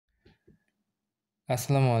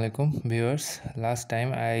Assalamu alaikum viewers. Last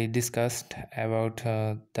time I discussed about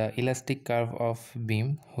the elastic curve of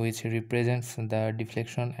beam, which represents the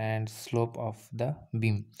deflection and slope of the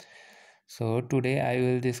beam. So today I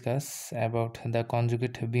will discuss about the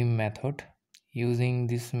conjugate beam method. Using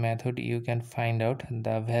this method you can find out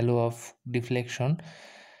the value of deflection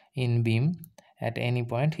in beam at any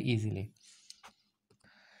point easily.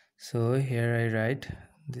 So here I write,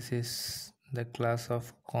 this is the class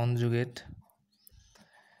of conjugate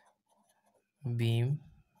beam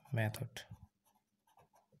method.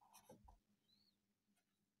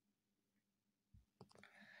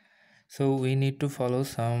 So we need to follow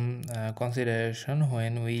some consideration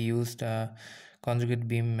when we used conjugate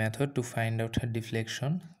beam method to find out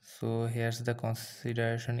deflection. So here's the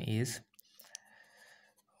consideration is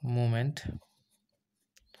moment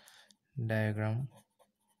diagram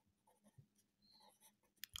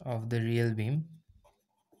of the real beam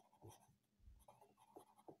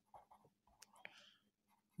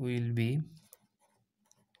will be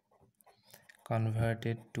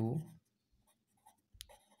converted to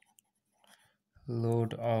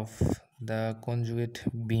load of the conjugate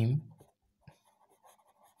beam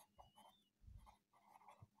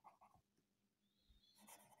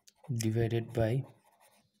divided by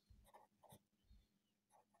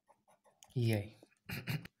EI.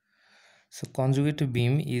 So conjugate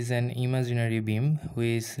beam is an imaginary beam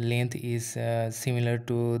whose length is similar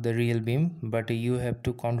to the real beam, but you have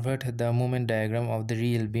to convert the moment diagram of the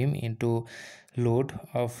real beam into load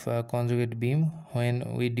of conjugate beam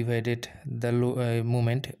when we divided the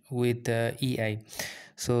moment with EI.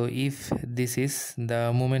 So if this is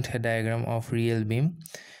the moment diagram of real beam,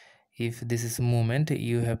 if this is moment,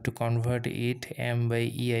 you have to convert it m by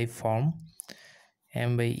EI form.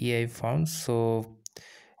 So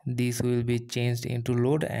this will be changed into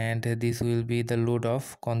load, and this will be the load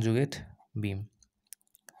of conjugate beam.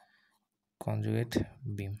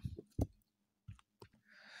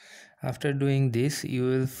 After doing this, you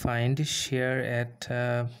will find shear at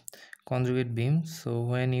conjugate beam. So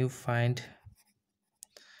when you find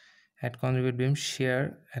at conjugate beam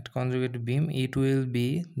shear at conjugate beam, it will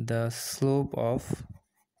be the slope of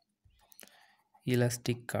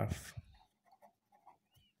elastic curve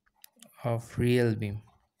of real beam.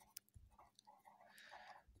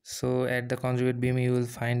 So at the conjugate beam you will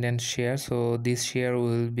find an shear, so this shear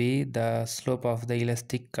will be the slope of the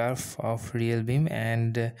elastic curve of real beam,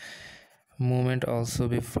 and moment also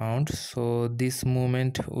be found. So this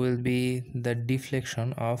moment will be the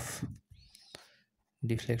deflection of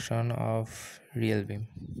real beam.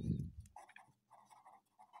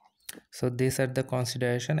 So these are the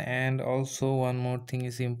consideration, and also one more thing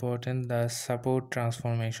is important, the support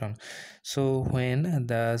transformation. So when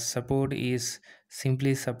the support is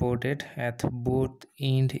simply supported at both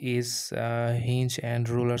end is hinge and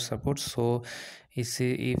roller support, so if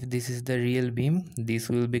this is the real beam, this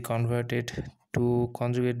will be converted to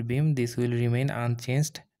conjugate beam, this will remain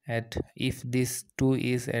unchanged at if this 2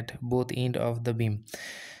 is at both end of the beam.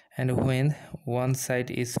 And when one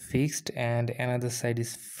side is fixed and another side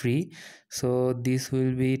is free, so this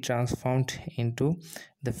will be transformed into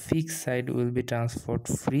the fixed side will be transferred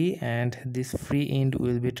free, and this free end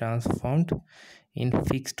will be transformed in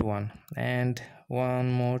fixed one. And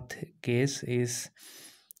one more case is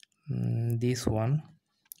this one.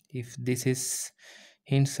 If this is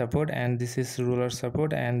hinge support and this is roller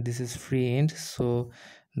support and this is free end, so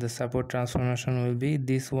the support transformation will be,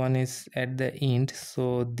 this one is at the end,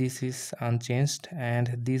 so this is unchanged,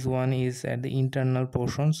 and this one is at the internal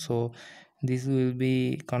portion, so this will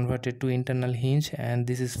be converted to internal hinge, and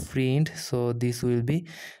this is free end, so this will be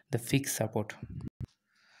the fixed support.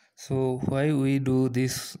 So why we do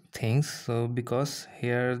these things? So because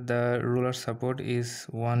here the roller support is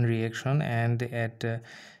one reaction, and at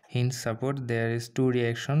hinge support there is two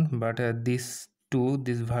reaction, but this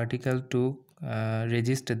vertical two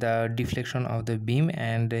resist the deflection of the beam,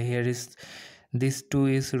 and here is this 2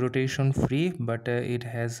 is rotation free, but it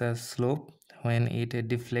has a slope when it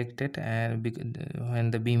deflected, and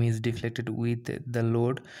when the beam is deflected with the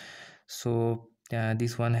load. So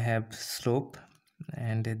this one have slope,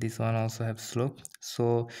 and this one also have slope.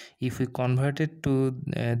 So if we convert it to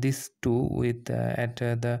this 2 with at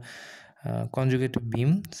the conjugate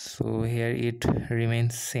beam, so here it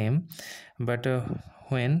remains same, but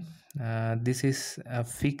when this is a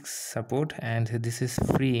fixed support and this is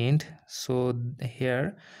free end, so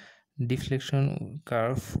here deflection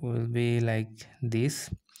curve will be like this.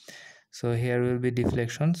 So here will be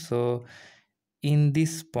deflection. So in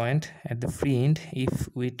this point at the free end, if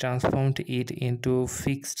we transformed it into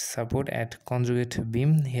fixed support at conjugate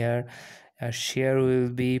beam, here shear will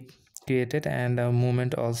be created and a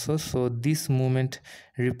moment also. So this moment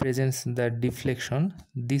represents the deflection,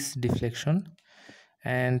 this deflection,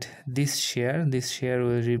 and this shear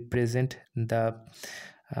will represent the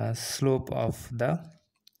slope of the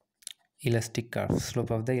elastic curve.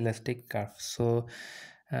 So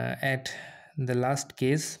at the last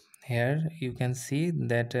case here, you can see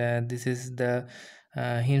that this is the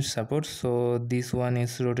hinge support, so this one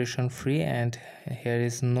is rotation free and here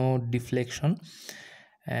is no deflection,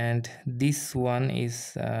 and this one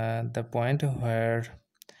is the point where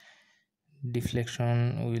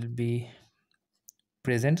deflection will be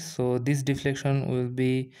present. So this deflection will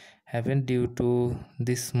be happen due to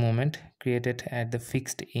this moment created at the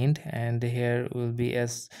fixed end, and here will be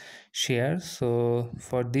as shear. So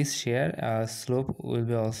for this shear, a slope will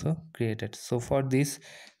be also created. So for these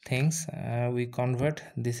things, we convert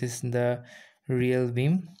this is the real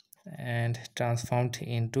beam and transformed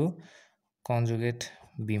into conjugate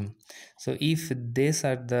beam. So if these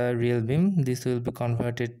are the real beam, this will be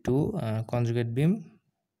converted to conjugate beam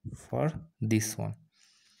for this one.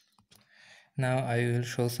 Now I will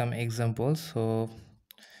show some examples. So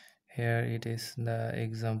here it is the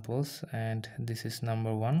examples, and this is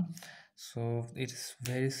number 1. So it is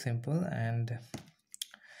very simple, and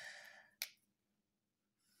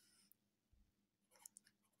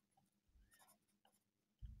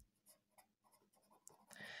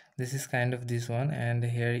this is kind of this one, and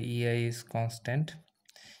here EI is constant.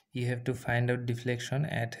 You have to find out deflection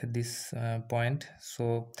at this point.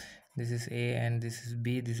 So this is A and this is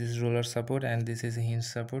B, this is roller support and this is hinge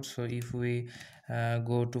support. So if we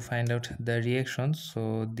go to find out the reactions,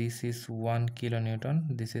 so this is 1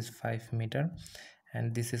 kilonewton, this is 5 meter,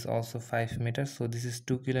 and this is also 5 meters. So this is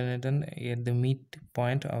 2 kilonewton at the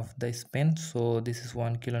midpoint of the span. So this is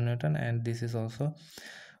 1 kilonewton and this is also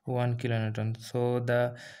 1 kilonewton. So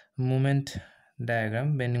the moment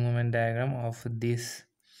diagram, bending moment diagram of this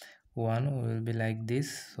one will be like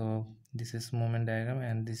this. So this is moment diagram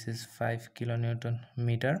and this is 5 kilonewton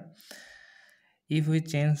meter. If we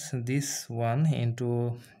change this one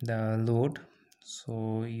into the load,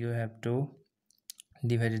 so you have to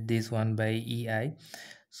divide this one by EI.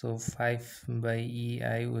 So 5 by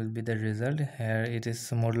EI will be the result. Here it is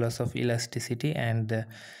modulus of elasticity and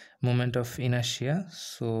moment of inertia.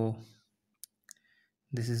 So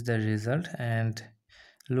this is the result, and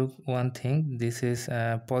look one thing, this is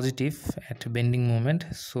positive at bending moment,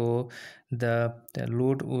 so the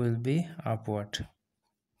load will be upward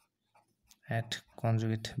at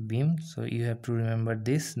conjugate beam. So you have to remember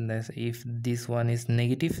this, that if this one is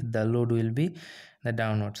negative, the load will be the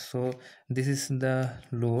downward. So this is the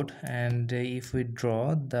load, and if we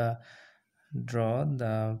draw the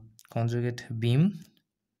conjugate beam,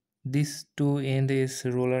 this two end is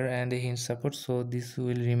roller and hinge support, so this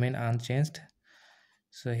will remain unchanged.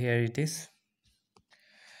 So here it is.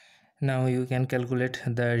 Now you can calculate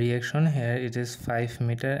the reaction. Here it is 5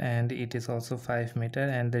 meter and it is also 5 meter,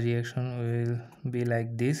 and the reaction will be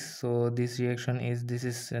like this. So this reaction is, this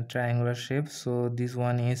is a triangular shape, so this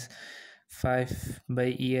one is 5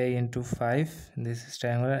 by EI into 5, this is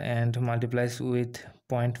triangular, and multiplies with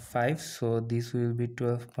 0.5, so this will be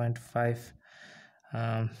 12.5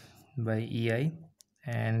 by EI,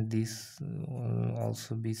 and this will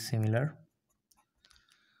also be similar.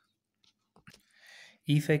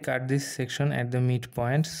 If I cut this section at the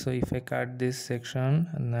midpoint, so if I cut this section,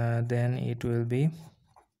 then it will be,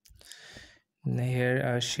 here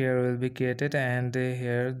a shear will be created, and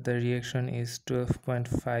here the reaction is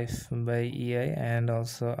 12.5 by EI and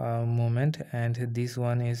also a moment, and this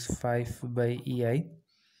one is 5 by EI,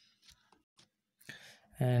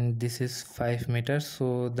 and this is 5 meters.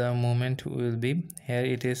 So the moment will be, here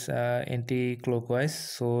it is anti-clockwise,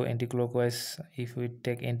 so anti-clockwise, if we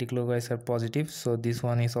take anti-clockwise are positive, so this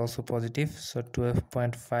one is also positive, so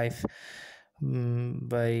 12.5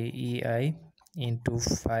 by EI into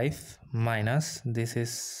 5 minus, this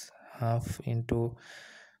is half into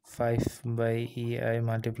 5 by EI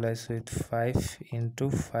multiplies with 5 into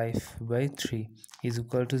 5 by 3 is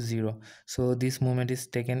equal to 0. So this moment is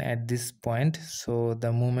taken at this point, so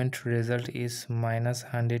the moment result is minus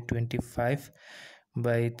 125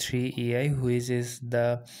 by 3 EI, which is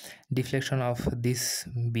the deflection of this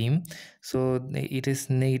beam. So it is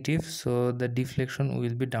negative, so the deflection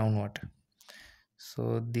will be downward.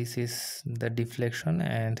 So this is the deflection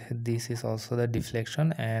and this is also the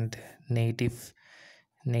deflection, and negative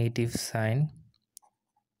sign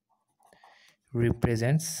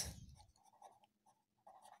represents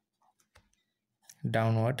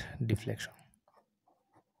downward deflection.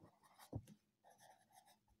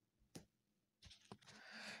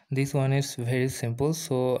 This one is very simple,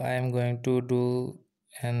 so I am going to do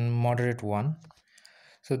and moderate one.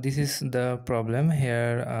 So this is the problem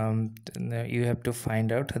here. You have to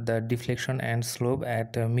find out the deflection and slope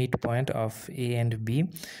at midpoint of A and B.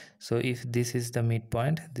 So if this is the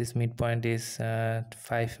midpoint, this midpoint is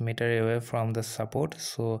 5 meters away from the support.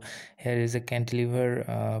 So here is a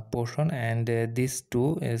cantilever portion, and this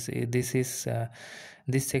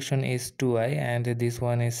section is 2I, and this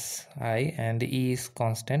one is I, and E is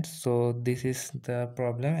constant. So this is the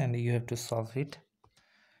problem, and you have to solve it.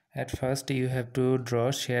 At first you have to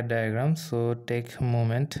draw shear diagram. So take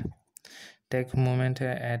moment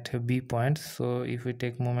at B point. So if we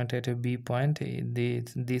take moment at a B point,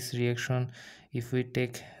 this reaction, if we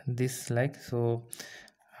take this, like, so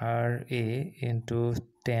RA into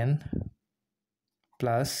 10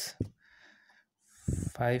 plus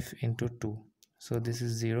 5 into 2, so this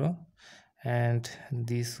is 0, and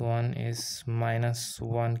this one is minus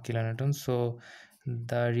 1 kilonewton. So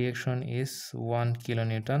the reaction is 1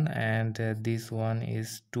 kilonewton, and this one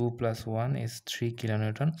is 2 plus 1 is 3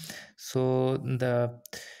 kilonewton. So the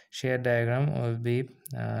shear diagram will be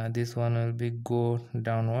this one will be go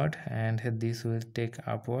downward, and this will take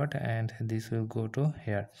upward, and this will go to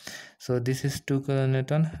here. So this is 2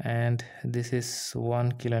 kilonewton, and this is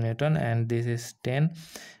 1 kilonewton, and this is 10,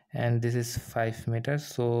 and this is 5 meters.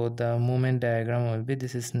 So the movement diagram will be,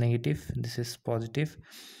 this is negative, this is positive.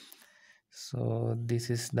 So this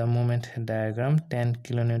is the moment diagram, 10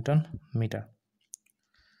 kilonewton meter.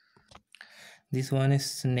 This one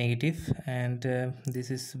is negative, and this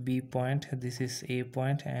is B point, this is A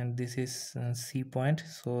point, and this is C point.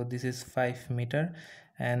 So this is 5 meter,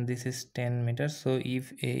 and this is 10 meters. So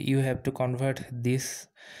if you have to convert this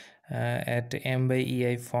at M by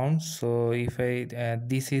EI form. So if I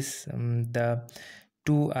this is the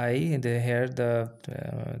 2I, here the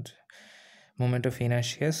moment of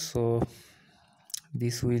inertia. So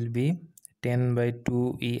this will be 10 by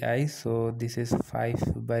 2 EI. So this is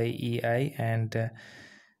 5 by EI, and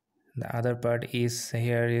the other part is,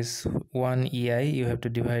 here is 1 EI. You have to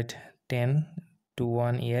divide 10 to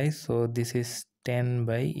 1 EI. So this is 10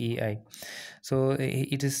 by EI. So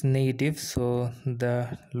it is negative, so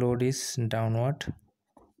the load is downward,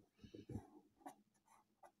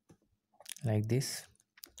 like this.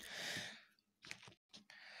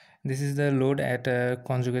 This is the load at a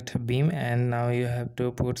conjugate beam, and now you have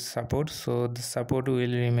to put support. So the support will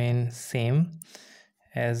remain same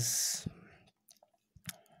as,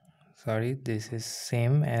 sorry, this is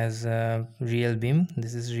same as real beam.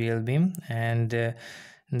 This is real beam, and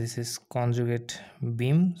this is conjugate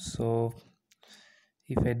beam. So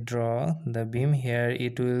if I draw the beam here,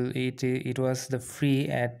 it was the free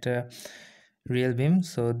at real beam.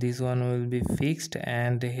 So this one will be fixed,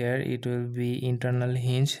 and here it will be internal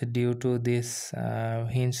hinge due to this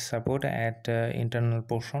hinge support at internal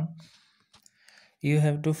portion. You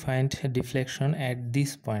have to find deflection at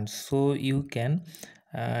this point, so you can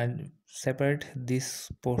separate this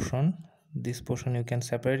portion you can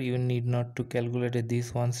separate. You need not to calculate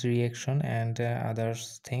this one's reaction and other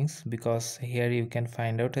things, because here you can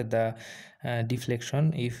find out the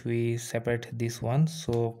deflection if we separate this one.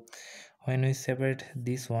 So when we separate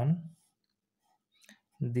this one,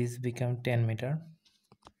 this become 10 meter.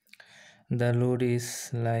 The load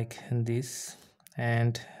is like this,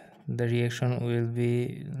 and the reaction will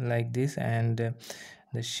be like this, and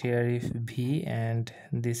the shear is V, and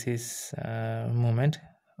this is moment.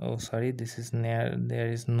 Oh sorry, this is there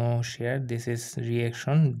is no shear, this is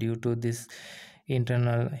reaction due to this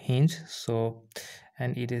internal hinge. So,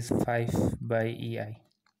 and it is 5 by EI.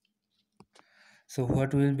 So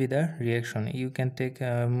what will be the reaction? You can take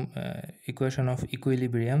equation of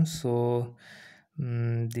equilibrium. So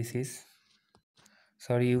this is,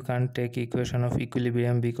 sorry, you can't take equation of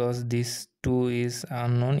equilibrium because this 2 is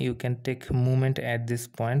unknown. You can take moment at this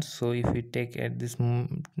point. So if we take at this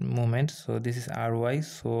moment, so this is Ry.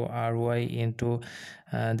 So Ry into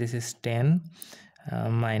this is 10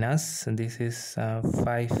 minus this is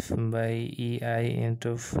 5 by EI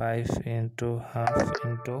into 5 into half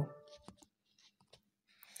into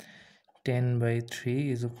 10 by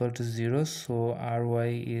 3 is equal to 0. So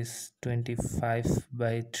Ry is 25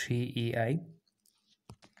 by 3 EI.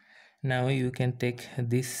 Now you can take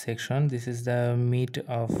this section. This is the mid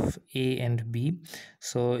of A and B.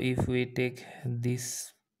 So if we take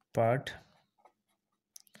this part,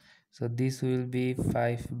 so this will be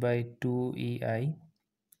 5 by 2 EI,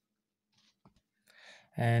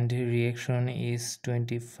 and reaction is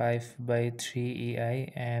 25 by 3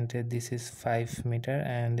 EI, and this is 5 meter,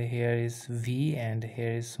 and here is V, and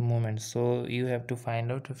here is moment. So you have to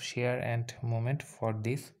find out of shear and moment for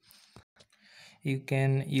this. you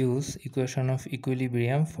can use equation of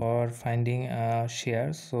equilibrium for finding a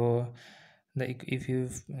shear. So if you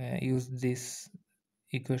use this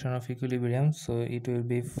equation of equilibrium, so it will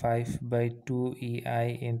be 5 by 2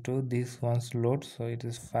 ei into this one's load, so it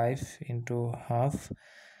is 5 into half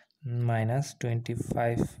minus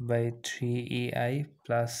 25 by 3 ei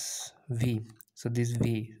plus v. So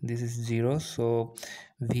this is 0, so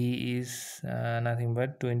v is nothing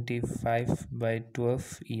but 25 by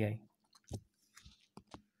 12 ei.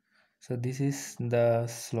 So this is the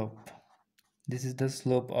slope. This is the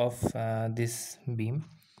slope of this beam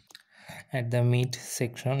at the mid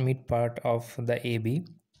part of the AB.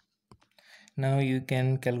 Now you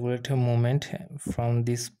can calculate a moment from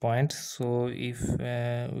this point. So if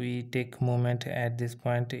we take moment at this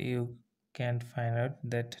point, you can find out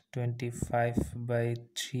that 25 by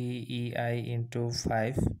 3 ei into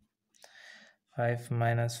 5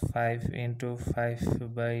 minus 5 into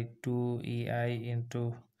 5 by 2 ei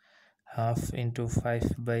into half into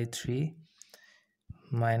 5 by 3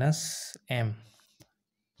 minus m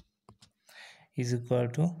is equal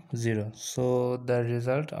to 0. So the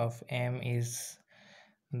result of m is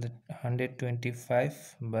the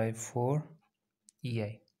 125 by 4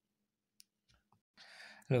 ei.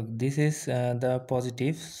 Look, this is the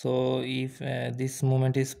positive. So if this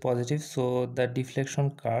moment is positive, so the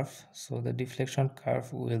deflection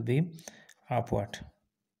curve will be upward.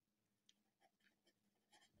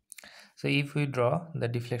 So if we draw the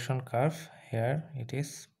deflection curve here, it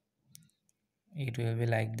will be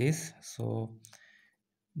like this. So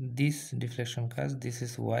this deflection curve, this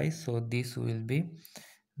is y, so this will be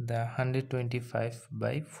the 125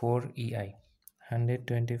 by 4 ei,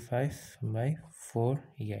 125 by 4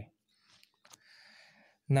 ei.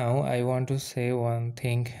 Now I want to say one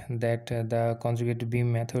thing, that the conjugate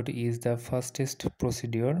beam method is the fastest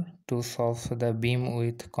procedure to solve the beam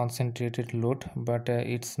with concentrated load, but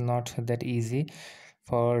it's not that easy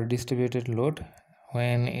for distributed load.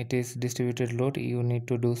 When it is distributed load, you need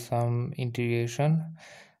to do some integration,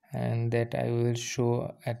 and that I will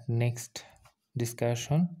show at next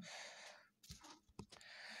discussion.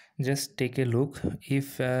 Just take a look.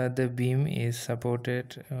 If the beam is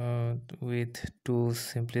supported with two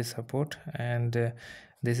simply support, and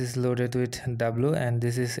this is loaded with W and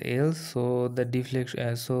this is L, so the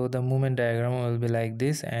deflection so the movement diagram will be like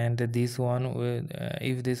this, and this one will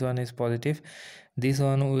if this one is positive, this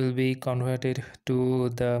one will be converted to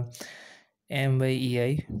the m by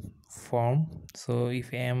ei form. So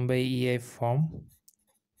if m by ei form,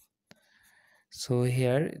 so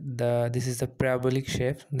here this is the parabolic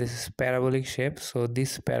shape, so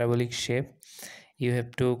this parabolic shape you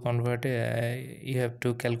have to convert, you have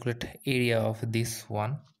to calculate area of this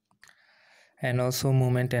one, and also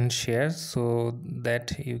moment and shear, so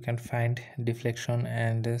that you can find deflection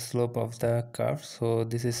and slope of the curve. So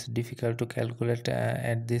this is difficult to calculate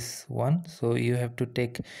at this one, so you have to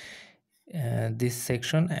take this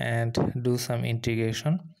section and do some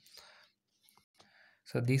integration.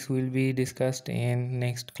 So this will be discussed in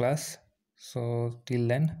next class. So till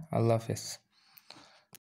then, Allah Hafiz.